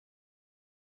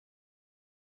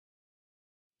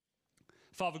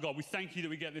Father God, we thank you that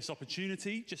we get this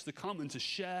opportunity just to come and to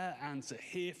share and to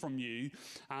hear from you.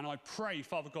 And I pray,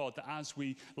 Father God, that as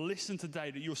we listen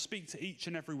today, that you'll speak to each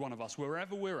and every one of us,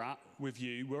 wherever we're at with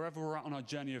you, wherever we're at on our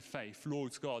journey of faith.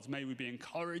 Lord God, may we be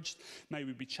encouraged, may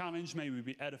we be challenged, may we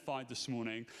be edified this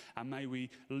morning, and may we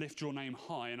lift your name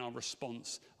high in our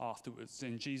response afterwards.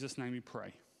 In Jesus' name we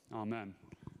pray. Amen.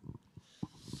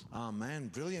 Amen.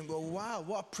 Brilliant. Well, wow,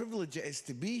 what a privilege it is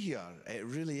to be here. It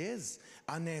really is.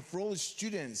 And for all the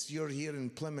students, you're here in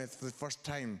Plymouth for the first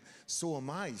time. So am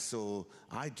I. So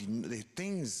I do the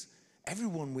things.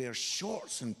 Everyone wears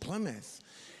shorts in Plymouth.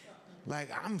 Like,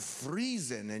 I'm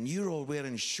freezing and you're all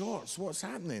wearing shorts. What's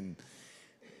happening?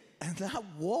 And that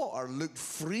water looked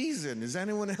freezing. Is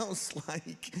anyone else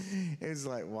like? It's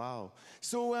like, wow.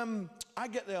 So I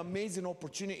get the amazing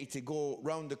opportunity to go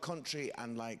around the country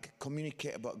and like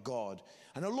communicate about God.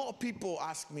 And a lot of people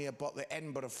ask me about the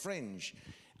Edinburgh Fringe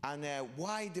and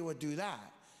why do I do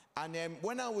that? And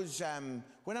when I was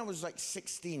like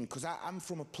 16, because I'm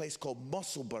from a place called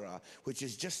Musselburgh, which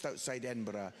is just outside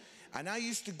Edinburgh, and I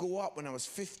used to go up when I was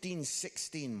 15,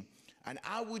 16. And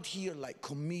I would hear like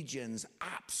comedians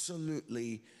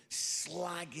absolutely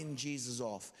slagging Jesus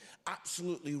off,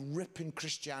 absolutely ripping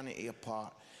Christianity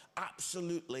apart,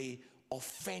 absolutely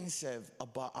offensive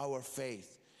about our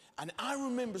faith. And I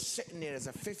remember sitting there as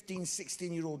a 15,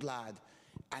 16-year-old lad,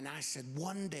 and I said,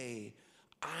 one day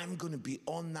I'm going to be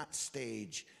on that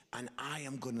stage and I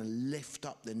am going to lift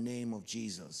up the name of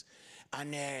Jesus.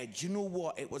 And do you know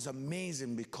what? It was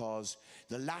amazing because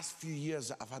the last few years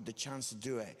that I've had the chance to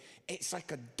do it, it's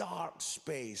like a dark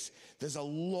space. There's a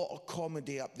lot of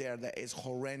comedy up there that is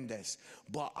horrendous.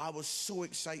 But I was so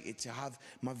excited to have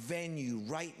my venue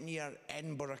right near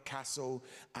Edinburgh Castle,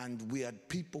 and we had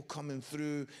people coming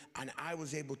through, and I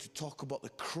was able to talk about the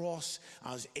cross.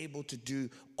 I was able to do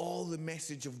all the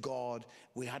message of God.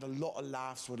 We had a lot of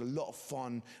laughs, we had a lot of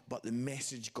fun, but the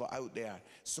message got out there.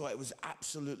 So it was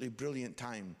absolutely brilliant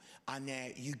time. And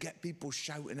you get people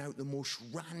shouting out the most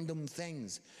random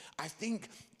things. I think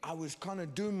I was kind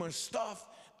of doing my stuff,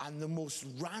 and the most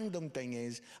random thing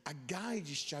is a guy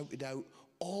just shouted out,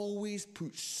 always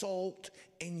put salt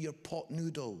in your pot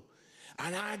noodle.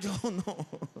 And I don't know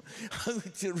how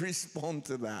to respond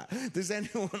to that. Does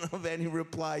anyone have any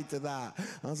reply to that?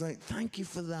 I was like, thank you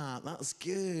for that. That's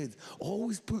good.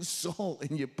 Always put salt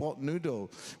in your pot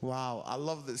noodle. Wow. I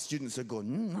love that students are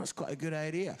going, that's quite a good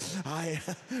idea. I'm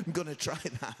going to try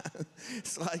that.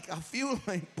 It's like, I feel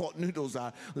like pot noodles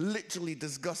are literally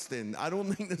disgusting. I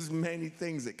don't think there's many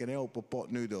things that can help a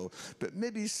pot noodle, but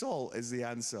maybe salt is the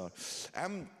answer.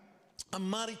 I'm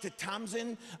married to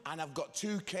Tamsin, and I've got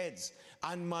 2 kids.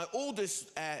 And my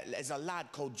oldest is a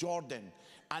lad called Jordan.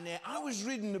 And I was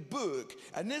reading the book,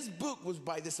 and this book was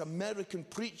by this American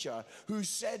preacher who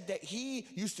said that he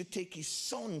used to take his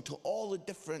son to all the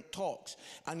different talks,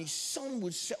 and his son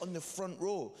would sit on the front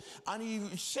row. And he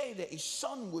would say that his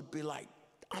son would be like,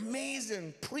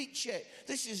 amazing, preach it,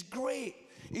 this is great.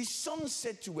 His son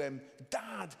said to him,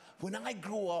 Dad, when I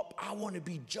grow up, I want to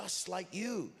be just like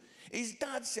you. His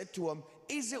dad said to him,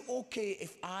 is it okay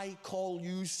if I call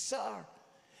you sir?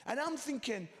 And I'm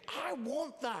thinking, I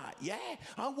want that, yeah?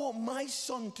 I want my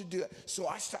son to do it. So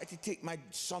I started to take my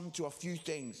son to a few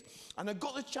things. And I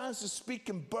got the chance to speak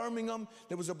in Birmingham.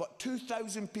 There was about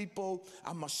 2,000 people.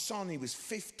 And my son, he was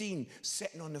 15,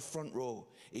 sitting on the front row.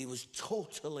 He was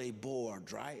totally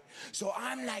bored, right? So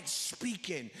I'm like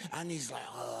speaking, and he's like,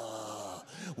 oh,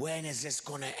 when is this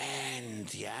going to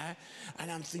end, yeah?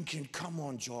 And I'm thinking, come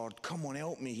on, George, come on,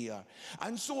 help me here.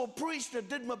 And so I preached, I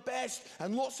did my best,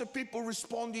 and lots of people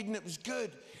responded, and it was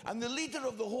good. And the leader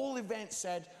of the whole event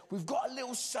said, we've got a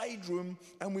little side room,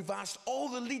 and we've asked all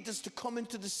the leaders to come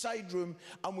into the side room,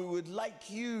 and we would like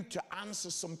you to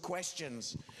answer some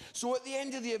questions. So at the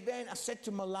end of the event, I said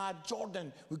to my lad,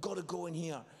 Jordan, we've got to go in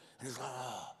here. And he's like,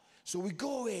 oh. So we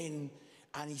go in,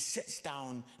 and he sits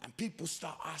down, and people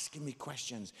start asking me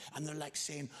questions, and they're like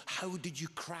saying, how did you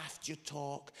craft your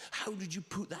talk? How did you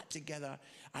put that together?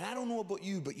 And I don't know about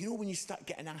you, but you know when you start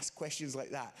getting asked questions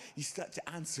like that, you start to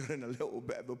answer in a little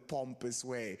bit of a pompous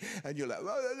way, and you're like,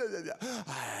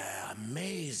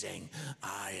 amazing.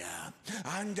 I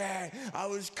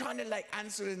was kind of like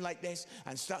answering like this,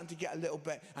 and starting to get a little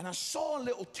bit, and I saw a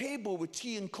little table with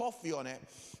tea and coffee on it,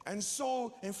 and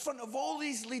so in front of all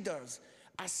these leaders,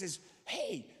 I says,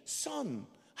 hey, son,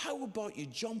 how about you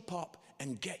jump up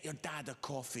and get your dad a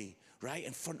coffee, right,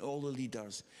 in front of all the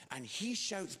leaders? And he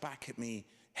shouts back at me,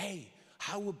 hey,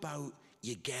 how about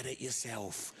you get it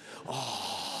yourself?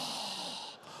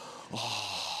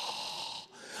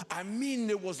 I mean,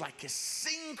 there was like a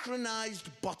synchronized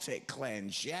buttock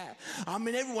clench, yeah? I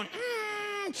mean, everyone,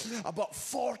 About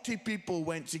 40 people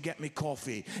went to get me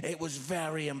coffee. It was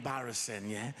very embarrassing,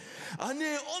 yeah? And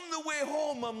then on the way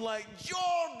home, I'm like,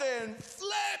 Jordan,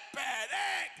 flippin'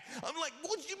 heck. I'm like,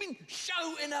 what do you mean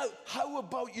shouting out? How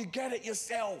about you get it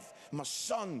yourself? My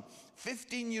son,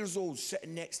 15 years old,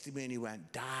 sitting next to me, and he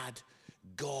went, Dad,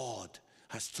 God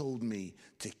has told me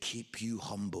to keep you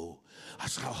humble. I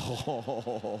was like,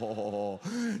 oh.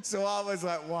 So I was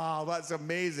like, wow, that's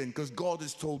amazing, because God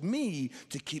has told me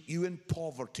to keep you in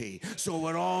poverty. So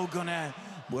we're all gonna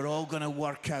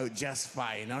work out just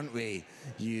fine, aren't we?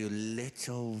 You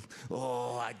little,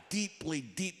 I deeply,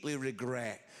 deeply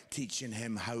regret teaching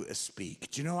him how to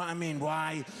speak. Do you know what I mean?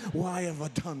 Why have I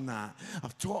done that?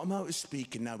 I've taught him how to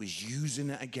speak, and now he's using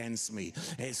it against me.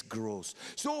 It's gross.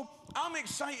 So I'm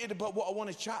excited about what I want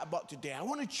to chat about today. I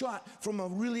want to chat from a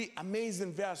really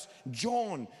amazing verse,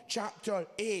 John chapter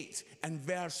 8 and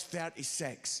verse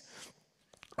 36.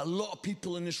 A lot of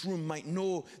people in this room might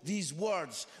know these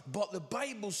words, but the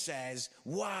Bible says,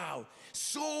 wow,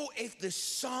 so if the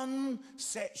Son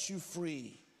sets you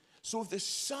free, so if the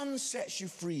Son sets you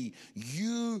free,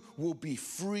 you will be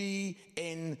free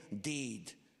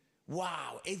indeed.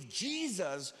 Wow. If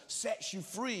Jesus sets you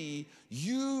free,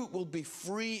 you will be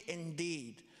free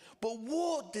indeed. But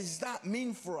what does that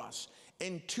mean for us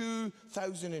in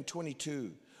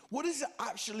 2022? What does it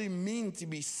actually mean to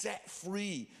be set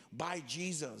free by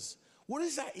Jesus? What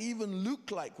does that even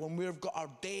look like when we've got our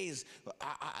days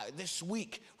this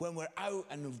week, when we're out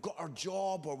and we've got our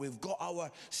job, or we've got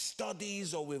our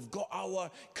studies, or we've got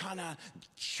our kind of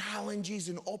challenges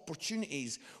and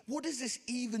opportunities? What does this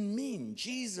even mean?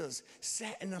 Jesus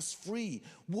setting us free.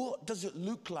 What does it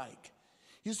look like?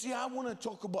 You see, I want to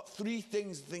talk about three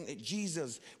things I think that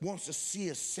Jesus wants to see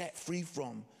us set free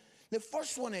from. The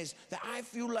first one is that I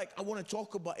feel like I want to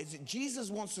talk about is that Jesus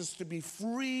wants us to be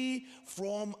free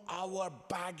from our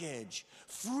baggage.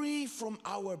 Free from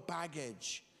our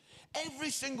baggage. Every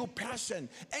single person,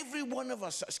 every one of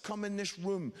us that's come in this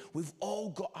room, we've all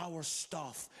got our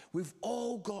stuff. We've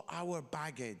all got our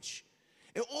baggage.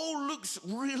 It all looks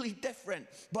really different,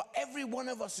 but every one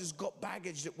of us has got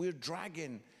baggage that we're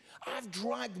dragging. I've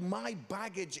dragged my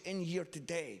baggage in here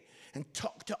today and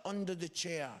tucked it under the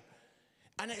chair.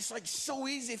 And it's like so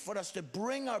easy for us to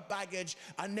bring our baggage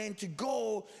and then to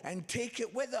go and take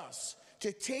it with us.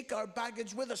 To take our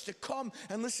baggage with us, to come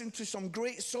and listen to some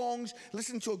great songs,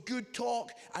 listen to a good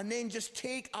talk, and then just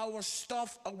take our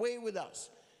stuff away with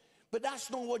us. But that's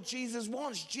not what Jesus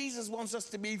wants. Jesus wants us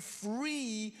to be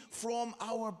free from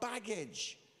our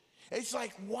baggage. It's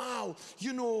like, wow,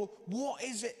 you know, what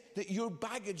is it that your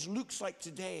baggage looks like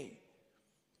today?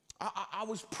 I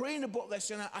was praying about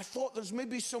this, and I thought there's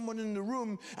maybe someone in the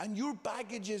room and your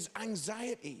baggage is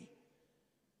anxiety.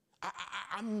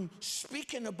 I'm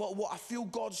speaking about what I feel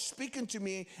God's speaking to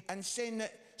me and saying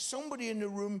that somebody in the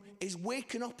room is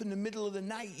waking up in the middle of the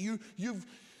night.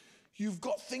 You've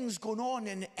got things going on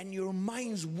and your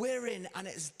mind's wearing and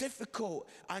it's difficult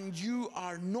and you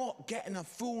are not getting a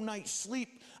full night's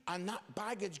sleep, and that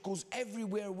baggage goes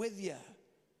everywhere with you.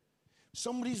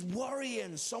 Somebody's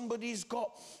worrying. Somebody's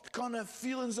got kind of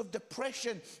feelings of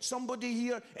depression. Somebody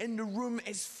here in the room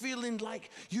is feeling like,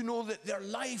 you know, that their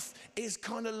life is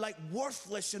kind of like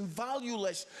worthless and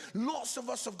valueless. Lots of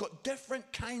us have got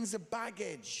different kinds of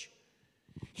baggage.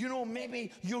 You know,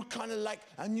 maybe you're kind of like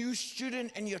a new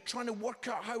student and you're trying to work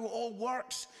out how it all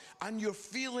works and you're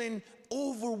feeling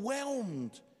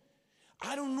overwhelmed.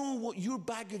 I don't know what your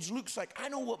baggage looks like. I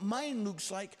know what mine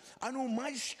looks like. I know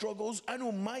my struggles. I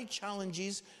know my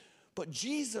challenges. But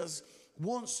Jesus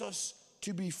wants us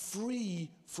to be free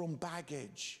from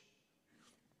baggage.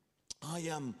 I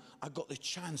got the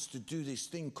chance to do this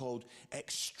thing called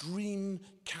Extreme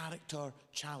Character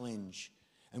Challenge.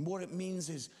 And what it means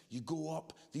is you go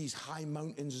up these high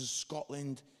mountains of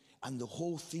Scotland, and the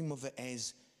whole theme of it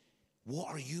is, what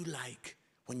are you like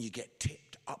when you get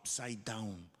tipped upside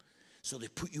down? So they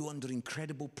put you under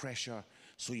incredible pressure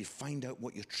so you find out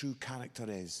what your true character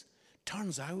is.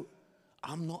 Turns out,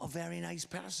 I'm not a very nice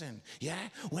person. Yeah,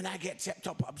 when I get tipped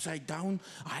up upside down,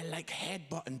 I like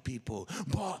headbutting people.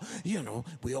 But, you know,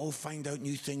 we all find out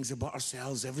new things about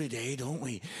ourselves every day, don't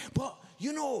we? But,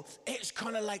 you know, it's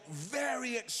kind of like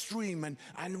very extreme.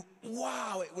 And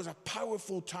wow, it was a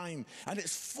powerful time. And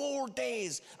it's 4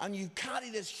 days, and you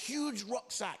carry this huge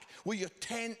rucksack with your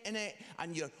tent in it,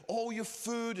 and all your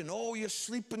food and all your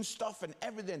sleeping stuff and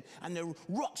everything. And the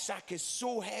rucksack is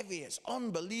so heavy, it's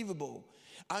unbelievable.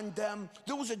 And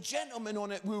there was a gentleman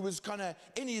on it who was kind of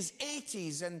in his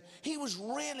 80s, and he was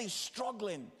really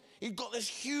struggling. He'd got this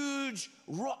huge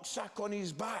rucksack on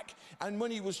his back, and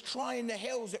when he was trying the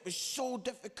hills, it was so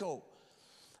difficult.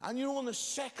 And you know, on the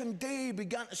second day, he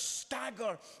began to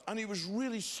stagger, and he was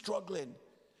really struggling.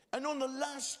 And on the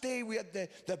last day, we had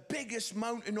the biggest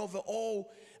mountain of it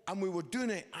all, and we were doing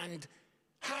it. And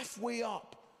halfway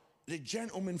up, the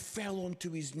gentleman fell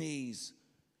onto his knees.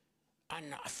 And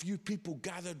a few people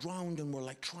gathered round and were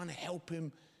like trying to help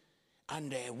him.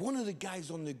 And one of the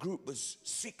guys on the group was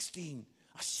 16,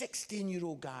 a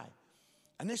 16-year-old guy.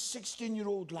 And this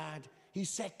 16-year-old lad, he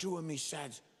said to him, he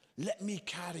said, "Let me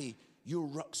carry your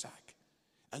rucksack."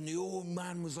 And the old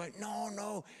man was like,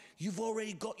 no, you've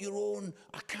already got your own.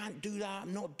 I can't do that.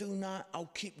 I'm not doing that.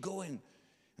 I'll keep going.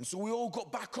 And so we all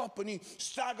got back up, and he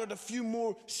staggered a few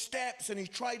more steps, and he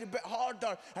tried a bit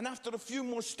harder. And after a few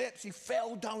more steps, he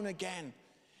fell down again.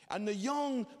 And the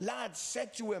young lad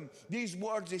said to him these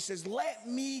words. He says, "Let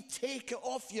me take it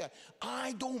off you.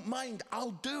 I don't mind.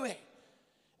 I'll do it."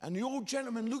 And the old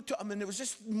gentleman looked at him, and there was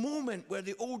this moment where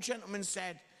the old gentleman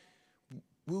said,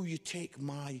 "Will you take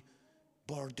my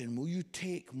burden? Will you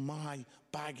take my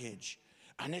baggage?"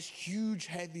 And this huge,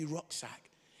 heavy rucksack.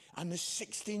 And the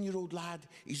 16-year-old lad,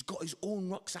 he's got his own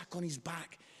rucksack on his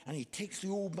back, and he takes the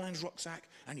old man's rucksack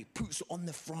and he puts it on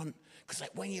the front. Because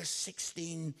like when you're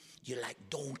 16, you like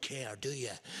don't care, do you?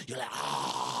 You're like,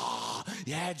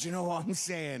 yeah, do you know what I'm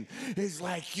saying? It's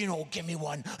like, you know, give me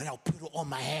one and I'll put it on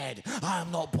my head.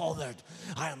 I'm not bothered.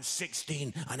 I am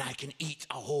 16 and I can eat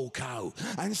a whole cow.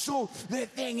 And so the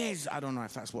thing is, I don't know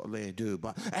if that's what they do,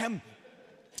 but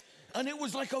and it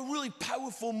was like a really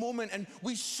powerful moment, and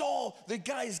we saw the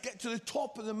guys get to the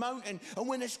top of the mountain. And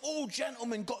when this old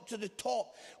gentleman got to the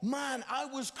top, man, I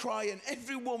was crying.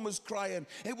 Everyone was crying.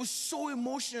 It was so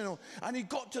emotional. And he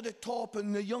got to the top,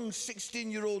 and the young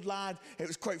 16-year-old lad, it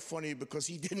was quite funny because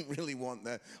he didn't really want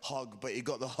the hug, but he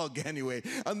got the hug anyway.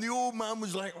 And the old man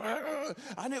was like, "Arr!"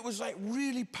 And it was like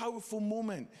really powerful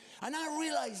moment. And I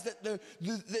realized that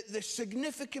the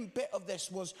significant bit of this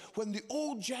was when the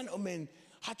old gentleman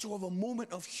had to have a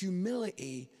moment of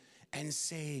humility and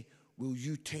say, "Will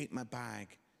you take my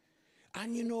bag?"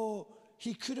 And you know,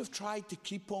 he could have tried to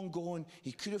keep on going.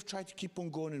 He could have tried to keep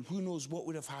on going, and who knows what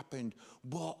would have happened.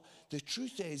 But the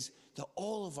truth is that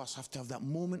all of us have to have that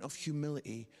moment of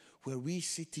humility where we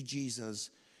say to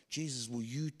Jesus, "Jesus, will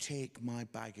you take my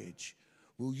baggage?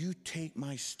 Will you take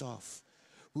my stuff?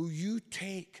 Will you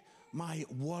take my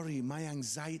worry, my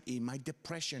anxiety, my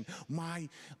depression, my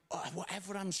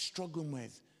whatever I'm struggling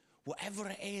with, whatever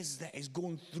it is that is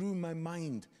going through my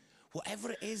mind,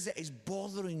 whatever it is that is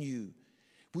bothering you,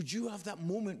 would you have that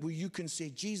moment where you can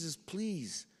say, Jesus,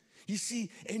 please?" You see,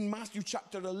 in Matthew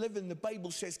chapter 11, the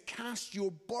Bible says, "Cast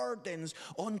your burdens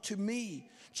onto me."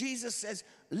 Jesus says,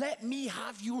 "Let me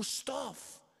have your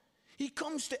stuff." He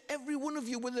comes to every one of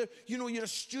you, whether, you know, you're a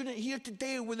student here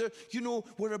today, or whether, you know,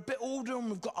 we're a bit older and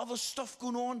we've got other stuff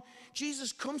going on.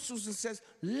 Jesus comes to us and says,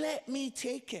 "Let me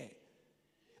take it."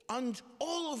 And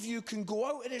all of you can go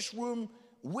out of this room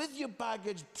with your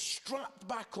baggage strapped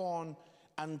back on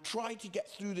and try to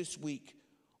get through this week.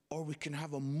 Or we can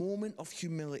have a moment of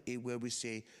humility where we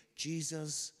say,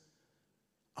 "Jesus,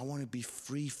 I want to be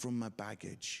free from my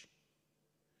baggage."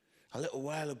 A little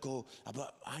while ago,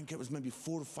 I think it was maybe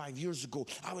 4 or 5 years ago,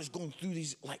 I was going through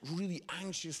these like really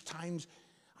anxious times.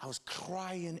 I was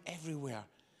crying everywhere.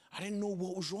 I didn't know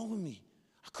what was wrong with me.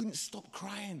 I couldn't stop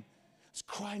crying. I was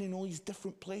crying in all these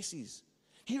different places.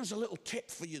 Here's a little tip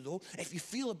for you though. If you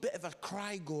feel a bit of a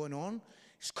cry going on,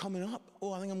 it's coming up.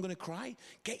 Oh, I think I'm going to cry.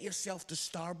 Get yourself to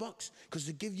Starbucks because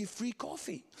they give you free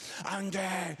coffee. And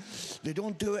they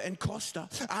don't do it in Costa.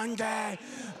 And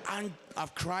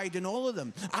I've cried in all of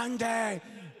them. And they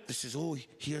says, "Oh,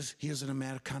 here's an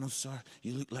Americano, sir.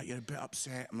 You look like you're a bit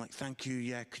upset." I'm like, "Thank you.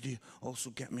 Yeah, could you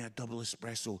also get me a double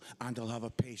espresso and I'll have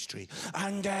a pastry?"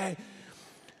 And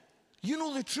you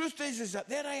know, the truth is that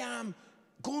there I am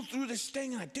going through this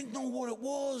thing and I didn't know what it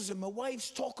was. And my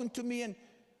wife's talking to me, and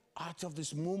I had to have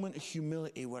this moment of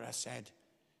humility where I said,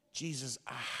 "Jesus,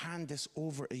 I hand this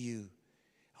over to you."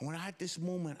 And when I had this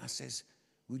moment, I says,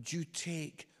 "Would you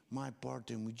take my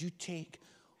burden? Would you take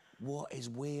what is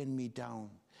weighing me down?"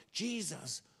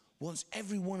 Jesus wants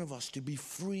every one of us to be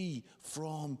free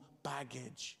from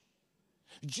baggage.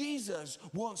 Jesus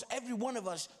wants every one of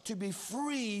us to be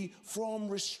free from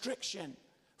restriction.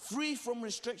 Free from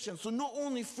restriction. So not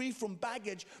only free from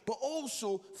baggage, but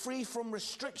also free from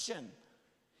restriction.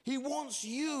 He wants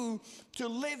you to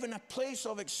live in a place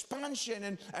of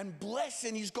expansion and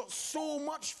blessing. He's got so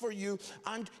much for you,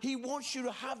 and he wants you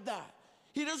to have that.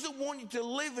 He doesn't want you to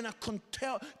live in a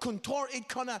contorted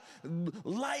kind of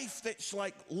life that's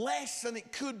like less than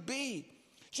it could be.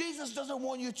 Jesus doesn't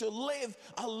want you to live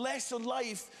a lesser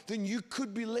life than you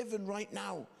could be living right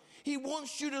now. He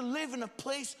wants you to live in a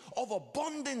place of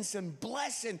abundance and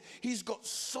blessing. He's got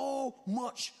so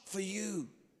much for you.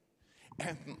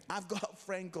 I've got a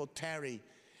friend called Terry,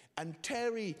 and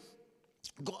Terry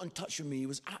got in touch with me. He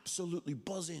was absolutely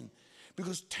buzzing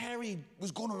because Terry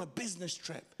was going on a business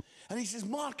trip. And he says,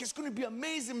 Mark, it's going to be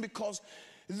amazing because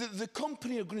the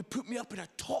company are going to put me up in a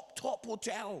top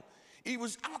hotel. He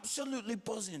was absolutely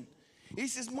buzzing. He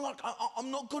says, Mark,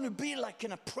 I'm not going to be like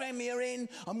in a Premier Inn.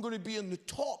 I'm going to be in the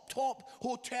top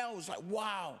hotels. Like,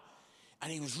 wow.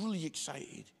 And he was really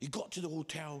excited. He got to the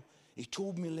hotel. He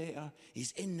told me later,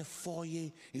 he's in the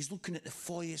foyer. He's looking at the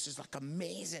foyer. It's like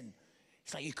amazing.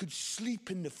 It's like you could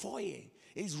sleep in the foyer.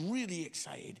 He's really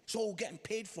excited. It's all getting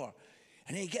paid for.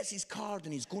 And then he gets his card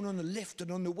and he's going on the lift.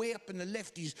 And on the way up in the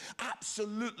lift, he's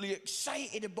absolutely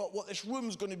excited about what this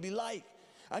room's going to be like.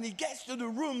 And he gets to the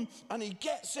room and he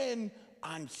gets in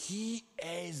and he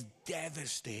is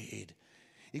devastated.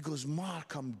 He goes,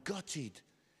 Mark, I'm gutted.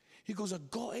 He goes, I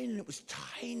got in and it was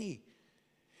tiny.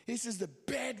 He says the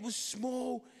bed was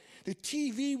small, the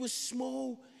TV was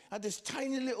small, had this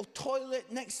tiny little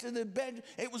toilet next to the bed.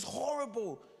 It was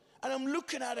horrible. And I'm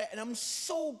looking at it and I'm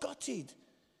so gutted.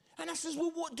 And I says,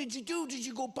 well, what did you do? Did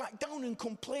you go back down and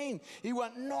complain? He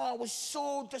went, no, I was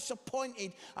so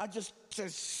disappointed. I just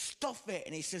said, stuff it.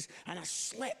 And he says, and I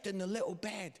slept in the little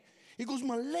bed. He goes,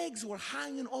 my legs were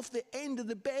hanging off the end of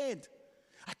the bed.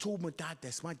 I told my dad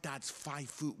this. My dad's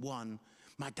 5'1".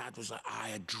 My dad was like,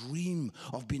 I dream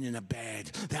of being in a bed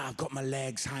that I've got my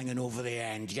legs hanging over the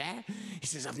end, yeah? He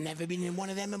says, I've never been in one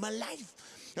of them in my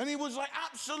life. And he was like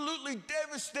absolutely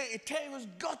devastated. Terry was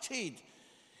gutted.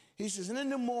 He says, and in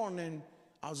the morning,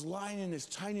 I was lying in this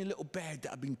tiny little bed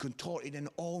that I'd been contorted in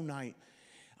all night.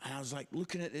 And I was like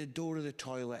looking at the door of the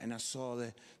toilet and I saw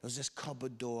there was this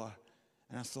cupboard door.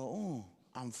 And I thought, oh,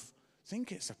 I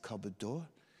think it's a cupboard door.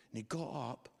 And he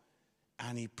got up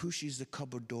and he pushes the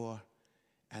cupboard door.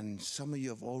 And some of you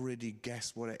have already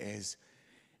guessed what it is.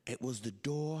 It was the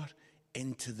door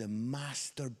into the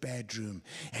master bedroom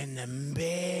in the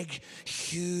big,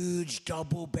 huge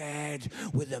double bed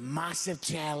with the massive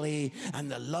telly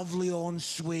and the lovely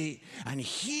ensuite. And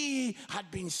he had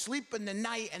been sleeping the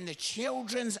night in the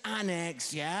children's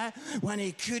annex, yeah, when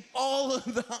he could, all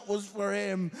of that was for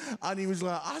him. And he was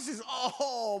like, I says,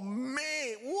 oh,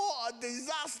 mate, what a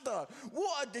disaster.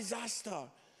 What a disaster.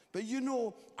 But you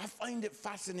know, I find it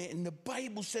fascinating. The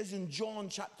Bible says in John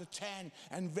chapter 10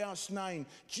 and verse 9,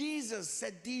 Jesus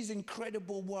said these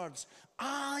incredible words,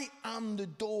 I am the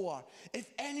door. If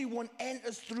anyone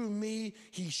enters through me,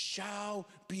 he shall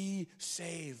be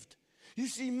saved. You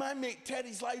see, my mate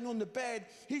Terry's lying on the bed.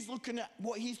 He's looking at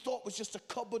what he thought was just a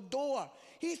cupboard door.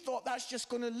 He thought that's just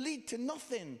going to lead to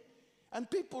nothing. And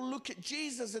people look at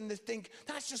Jesus and they think,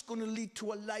 that's just going to lead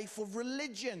to a life of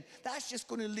religion. That's just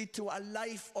going to lead to a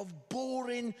life of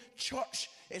boring church.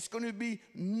 It's going to be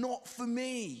not for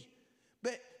me.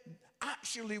 But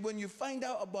actually, when you find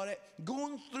out about it,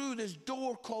 going through this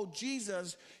door called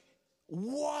Jesus,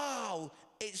 wow,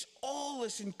 it's all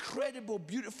this incredible,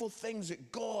 beautiful things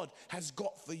that God has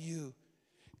got for you.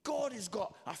 God has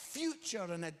got a future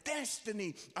and a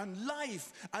destiny and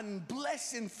life and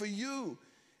blessing for you.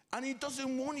 And he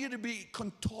doesn't want you to be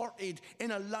contorted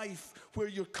in a life where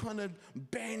you're kind of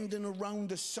bending around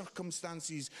the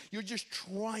circumstances. You're just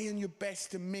trying your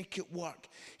best to make it work.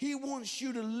 He wants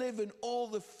you to live in all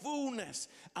the fullness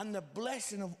and the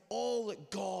blessing of all that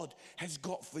God has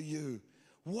got for you.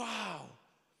 Wow.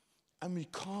 And we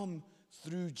come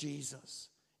through Jesus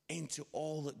into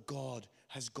all that God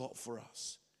has got for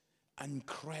us.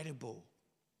 Incredible.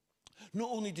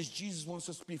 Not only does Jesus want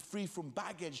us to be free from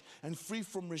baggage and free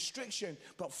from restriction,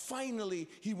 but finally,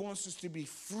 he wants us to be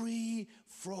free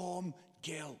from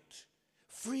guilt.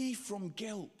 Free from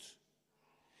guilt.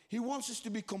 He wants us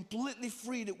to be completely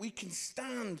free, that we can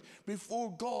stand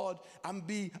before God and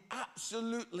be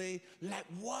absolutely like,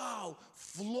 wow,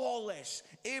 flawless,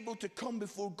 able to come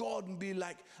before God and be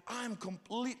like, I'm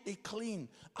completely clean.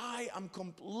 I am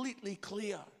completely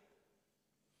clear.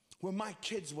 When my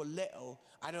kids were little,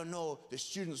 I don't know, the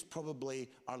students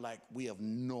probably are like, we have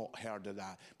not heard of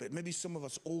that. But maybe some of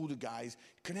us older guys,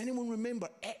 can anyone remember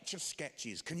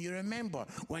Etch-a-Sketches? Can you remember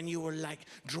when you were like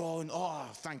drawing? Oh,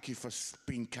 thank you for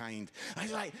being kind. I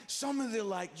like, some of the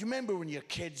like, you remember when your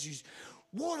kids,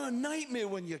 what a nightmare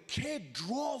when your kid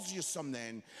draws you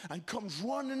something and comes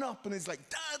running up and is like,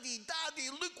 Daddy,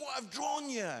 look what I've drawn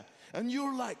you. And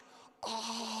you're like,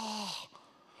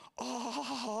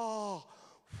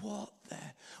 what the?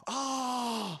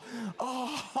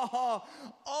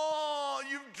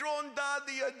 You've drawn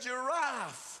Daddy a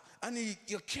giraffe. And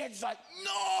your kid's like,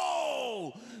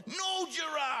 no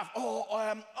giraffe.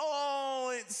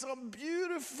 Oh, it's so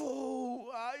beautiful.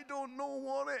 I don't know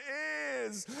what it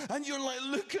is. And you're like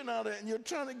looking at it and you're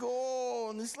trying to go, oh,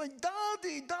 and it's like,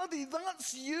 Daddy,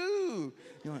 that's you.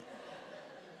 You're like,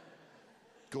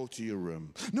 go to your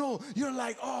room. No, you're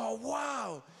like, oh,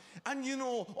 wow. And you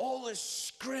know, all this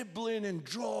scribbling and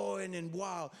drawing and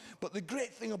wow. But the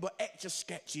great thing about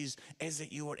Etch-a-Sketches is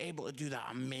that you were able to do that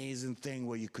amazing thing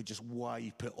where you could just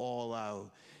wipe it all out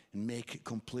and make it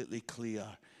completely clear,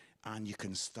 and you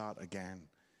can start again.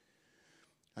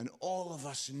 And all of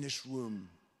us in this room,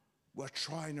 we're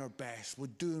trying our best. We're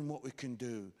doing what we can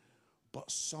do.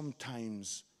 But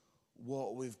sometimes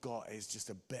what we've got is just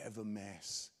a bit of a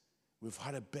mess. We've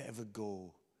had a bit of a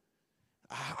go.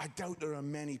 I doubt there are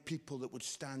many people that would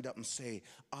stand up and say,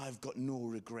 I've got no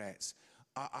regrets.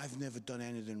 I've never done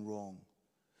anything wrong.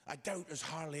 I doubt there's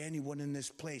hardly anyone in this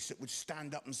place that would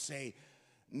stand up and say,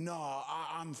 no,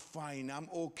 I'm fine, I'm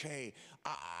okay.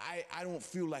 I don't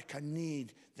feel like I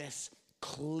need this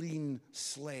clean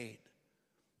slate.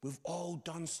 We've all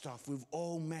done stuff. We've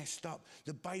all messed up.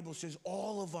 The Bible says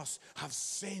all of us have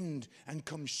sinned and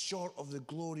come short of the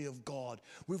glory of God.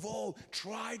 We've all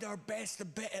tried our best a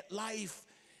bit at life,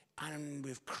 and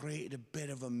we've created a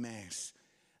bit of a mess.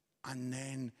 And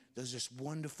then there's this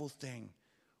wonderful thing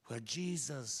where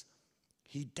Jesus,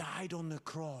 he died on the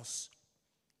cross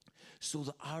so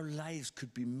that our lives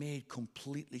could be made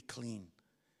completely clean.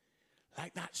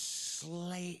 Like that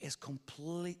slate is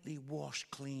completely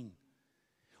washed clean.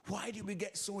 Why did we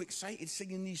get so excited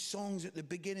singing these songs at the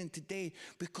beginning today?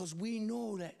 Because we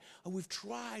know that we've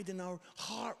tried and our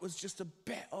heart was just a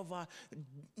bit of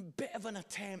an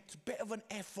attempt, a bit of an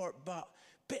effort, but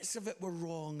bits of it were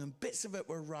wrong and bits of it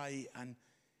were right. And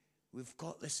we've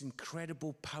got this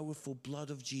incredible, powerful blood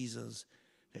of Jesus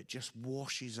that just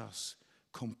washes us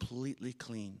completely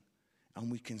clean,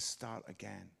 and we can start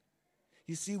again.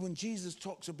 You see, when Jesus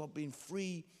talks about being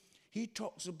free, he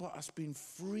talks about us being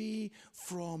free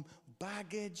from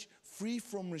baggage, free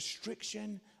from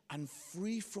restriction, and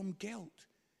free from guilt.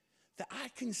 That I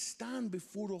can stand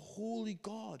before a holy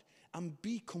God and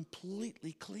be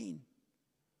completely clean.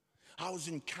 I was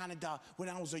in Canada when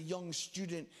I was a young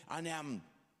student, and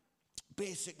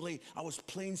basically, I was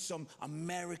playing some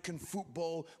American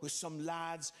football with some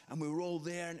lads, and we were all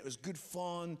there, and it was good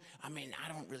fun. I mean,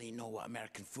 I don't really know what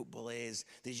American football is.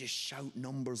 They just shout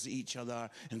numbers at each other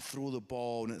and throw the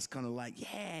ball, and it's kind of like,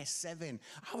 yeah, 7.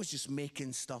 I was just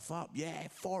making stuff up. Yeah,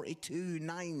 42,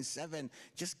 9, 7.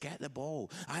 Just get the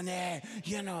ball. And,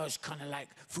 you know, it's kind of like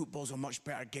football's a much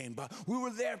better game. But we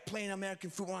were there playing American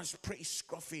football, and it's pretty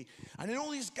scruffy. And then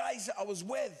all these guys that I was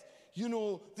with, you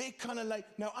know, they kind of like,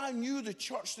 now I knew the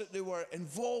church that they were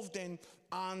involved in,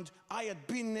 and I had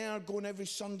been there going every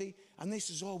Sunday, and they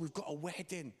says, oh, we've got a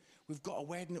wedding. We've got a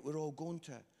wedding that we're all going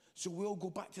to. So we all go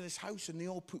back to this house, and they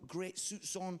all put great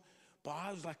suits on, but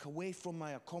I was like away from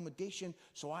my accommodation,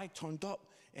 so I turned up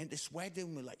in this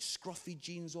wedding with like scruffy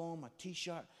jeans on, my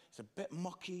t-shirt. It's a bit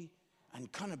mucky,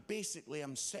 and kind of basically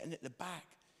I'm sitting at the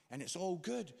back, and it's all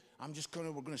good.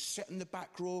 We're gonna sit in the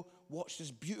back row, watch this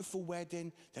beautiful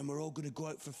wedding, then we're all gonna go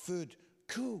out for food.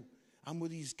 Cool. I'm with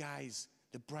these guys.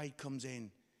 The bride comes in.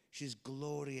 She's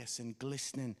glorious and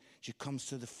glistening. She comes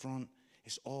to the front.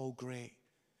 It's all great.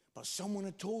 But someone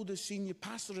had told the senior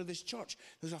pastor of this church,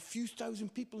 there's a few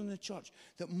thousand people in the church,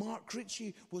 that Mark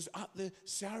Ritchie was at the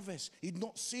service. He'd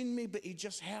not seen me, but he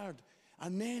just heard.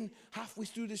 And then halfway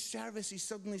through the service, he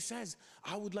suddenly says,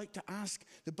 I would like to ask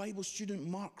the Bible student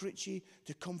Mark Ritchie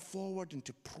to come forward and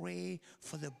to pray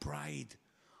for the bride.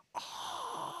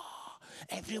 Oh,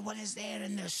 everyone is there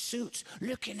in their suits,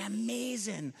 looking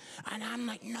amazing. And I'm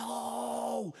like,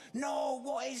 no,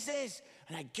 what is this?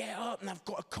 And I get up and I've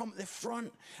got to come to the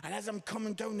front. And as I'm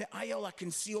coming down the aisle, I can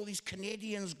see all these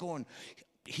Canadians going,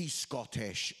 he's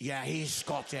Scottish. Yeah, he's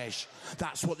Scottish.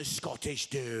 That's what the Scottish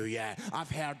do, yeah. I've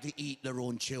heard they eat their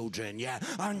own children, yeah.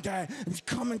 And he's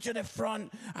coming to the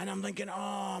front, and I'm thinking,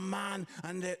 oh, man.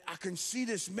 And I can see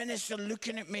this minister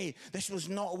looking at me. This was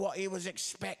not what he was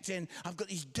expecting. I've got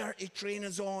these dirty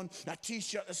trainers on, a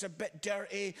T-shirt that's a bit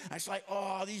dirty. It's like,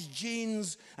 oh, these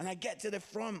jeans. And I get to the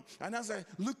front, and as I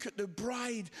look at the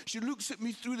bride, she looks at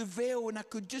me through the veil, and I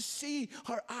could just see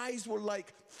her eyes were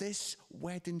like, this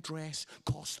wedding dress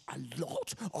cost a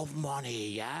lot of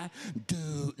money, yeah?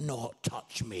 Do not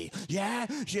touch me, yeah?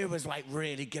 She was like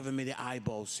really giving me the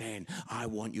eyeball, saying, I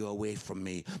want you away from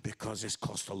me because this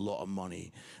cost a lot of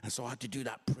money. And so I had to do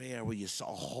that prayer where you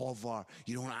sort of hover.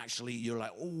 You don't actually, you're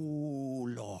like, oh,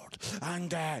 Lord.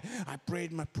 And I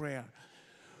prayed my prayer.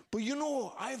 But you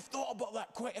know, I've thought about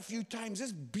that quite a few times.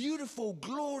 This beautiful,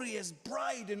 glorious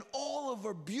bride in all of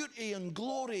her beauty and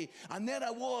glory. And there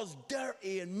I was,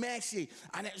 dirty and messy.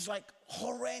 And it was like a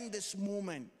horrendous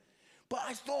moment. But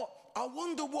I thought, I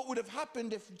wonder what would have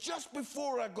happened if just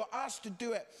before I got asked to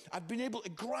do it, I'd been able to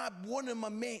grab one of my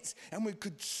mates and we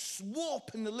could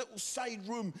swap in the little side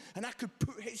room and I could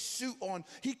put his suit on.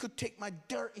 He could take my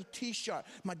dirty t-shirt,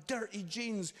 my dirty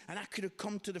jeans, and I could have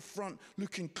come to the front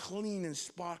looking clean and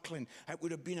sparkling. It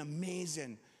would have been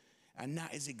amazing. And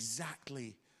that is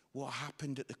exactly what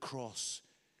happened at the cross,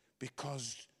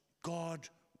 because God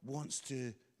wants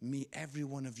to meet every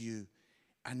one of you.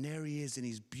 And there he is in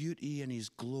his beauty and his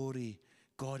glory.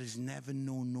 God has never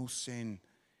known no sin.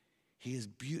 He is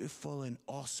beautiful and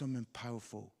awesome and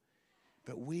powerful.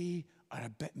 But we are a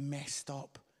bit messed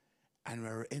up and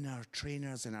we're in our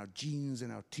trainers and our jeans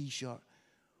and our t-shirt.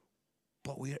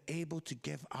 But we are able to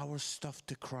give our stuff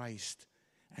to Christ.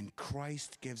 And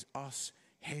Christ gives us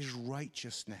his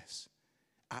righteousness.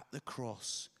 At the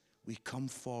cross, we come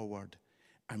forward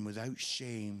and without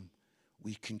shame,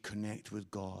 we can connect with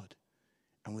God.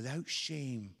 And without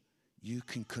shame, you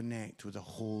can connect with a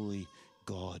holy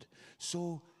God.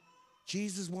 So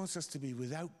Jesus wants us to be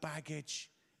without baggage.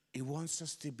 He wants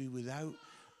us to be without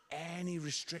any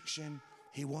restriction.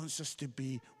 He wants us to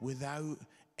be without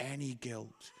any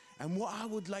guilt. And what I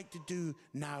would like to do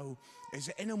now is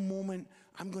that in a moment,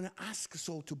 I'm going to ask us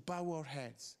all to bow our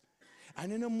heads.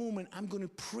 And in a moment, I'm going to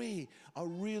pray a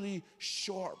really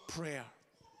short prayer.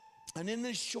 And in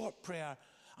this short prayer,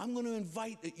 I'm going to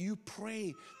invite that you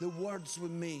pray the words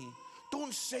with me.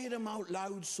 Don't say them out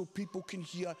loud so people can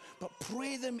hear, but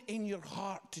pray them in your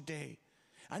heart today.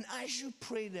 And as you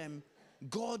pray them,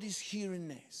 God is hearing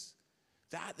this.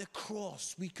 That at the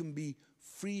cross, we can be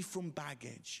free from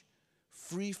baggage,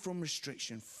 free from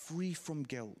restriction, free from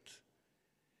guilt.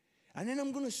 And then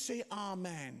I'm going to say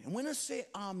amen. And when I say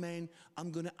amen, I'm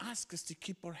going to ask us to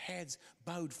keep our heads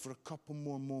bowed for a couple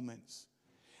more moments.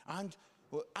 And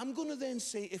I'm going to then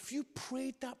say, if you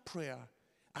prayed that prayer,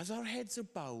 as our heads are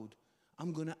bowed,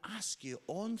 I'm going to ask you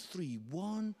on 3,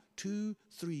 1, 2,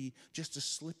 3, just to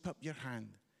slip up your hand.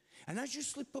 And as you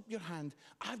slip up your hand,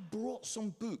 I've brought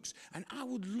some books, and I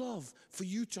would love for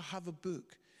you to have a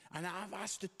book. And I've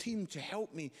asked the team to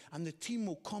help me, and the team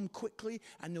will come quickly,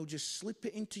 and they'll just slip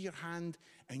it into your hand,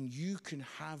 and you can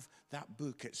have that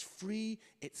book. It's free,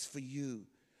 it's for you.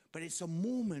 But it's a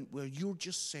moment where you're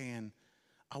just saying,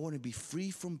 I want to be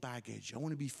free from baggage. I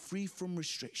want to be free from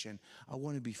restriction. I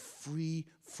want to be free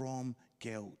from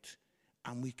guilt.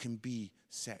 And we can be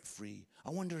set free. I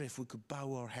wonder if we could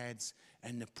bow our heads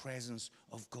in the presence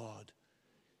of God.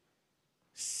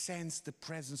 Sense the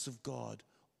presence of God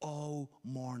all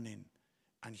morning.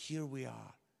 And here we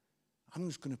are. I'm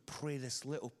just going to pray this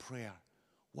little prayer.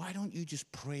 Why don't you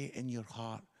just pray in your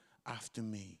heart after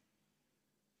me?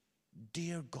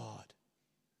 Dear God,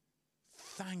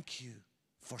 thank you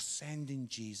for sending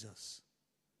Jesus.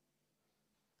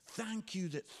 Thank you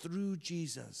that through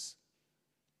Jesus,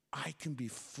 I can be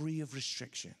free of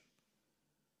restriction.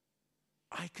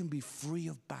 I can be free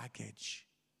of baggage.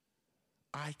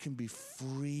 I can be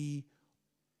free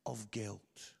of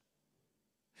guilt.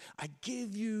 I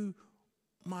give you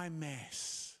my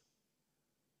mess,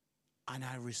 and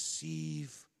I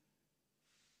receive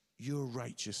your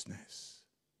righteousness.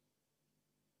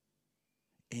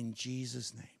 In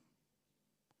Jesus' name.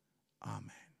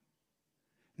 Amen.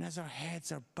 And as our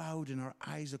heads are bowed and our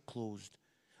eyes are closed,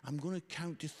 I'm going to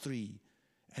count to 3.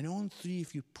 And on 3,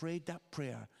 if you prayed that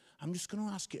prayer, I'm just going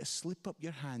to ask you to slip up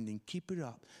your hand and keep it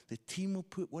up. The team will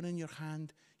put one in your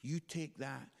hand. You take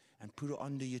that and put it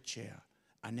under your chair.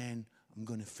 And then I'm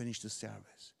going to finish the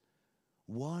service.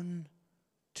 1,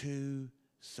 2,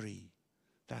 3.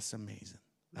 That's amazing.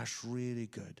 That's really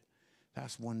good.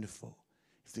 That's wonderful.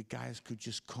 If the guys could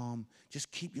just come,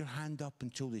 just keep your hand up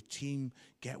until the team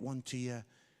get one to you.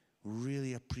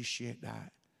 Really appreciate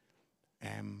that.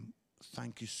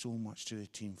 Thank you so much to the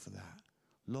team for that.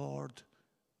 Lord,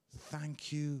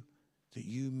 thank you that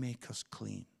you make us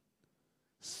clean.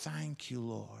 Thank you,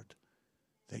 Lord,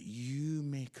 that you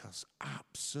make us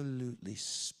absolutely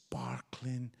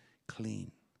sparkling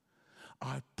clean.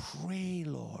 I pray,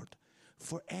 Lord,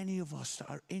 for any of us that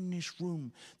are in this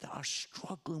room that are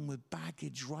struggling with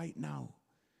baggage right now,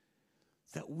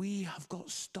 that we have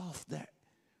got stuff that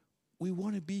we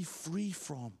want to be free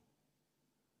from.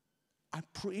 I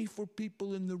pray for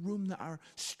people in the room that are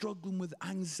struggling with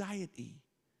anxiety,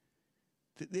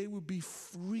 that they would be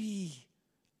free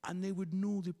and they would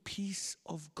know the peace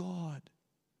of God.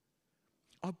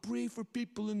 I pray for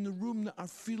people in the room that are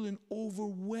feeling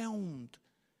overwhelmed.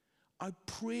 I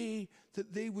pray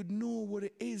that they would know what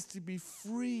it is to be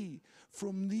free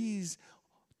from these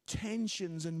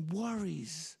tensions and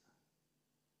worries.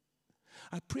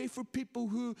 I pray for people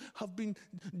who have been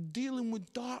dealing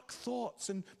with dark thoughts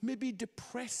and maybe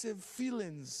depressive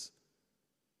feelings.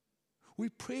 We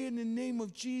pray in the name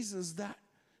of Jesus that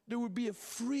there would be a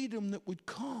freedom that would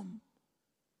come.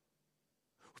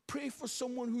 We pray for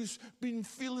someone who's been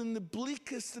feeling the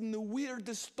bleakest and the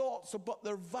weirdest thoughts about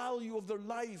their value of their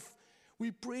life.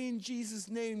 We pray in Jesus'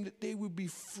 name that they would be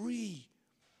free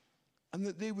and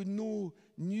that they would know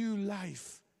new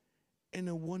life in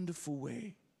a wonderful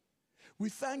way. We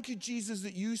thank you, Jesus,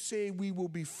 that you say we will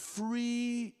be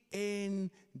free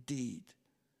indeed.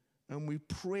 And we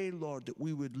pray, Lord, that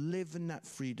we would live in that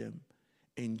freedom.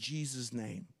 In Jesus'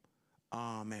 name,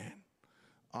 amen.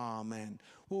 Amen.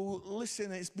 Well,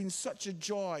 listen, it's been such a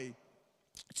joy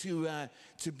to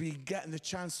be getting the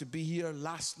chance to be here.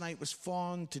 Last night was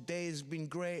fun. Today has been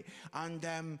great. And,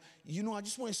 I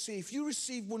just want to say, if you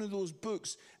receive one of those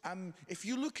books, if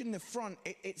you look in the front,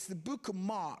 it's the book of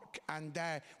Mark. And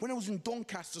when I was in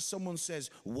Doncaster, someone says,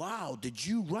 wow, did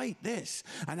you write this?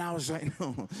 And I was like,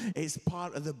 no, it's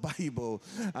part of the Bible.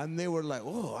 And they were like,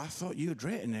 oh, I thought you'd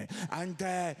written it. And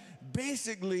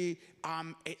basically,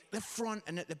 at the front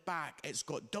and at the back, it's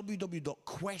got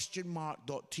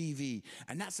www.questionmark.tv.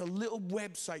 And that's a little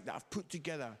website that I've put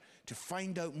together to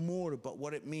find out more about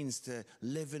what it means to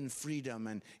live in freedom.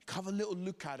 And have a little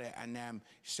look at it and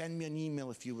send me an email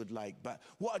if you would like. But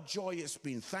what a joy it's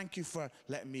been. Thank you for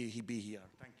letting me be here.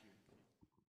 Thank you.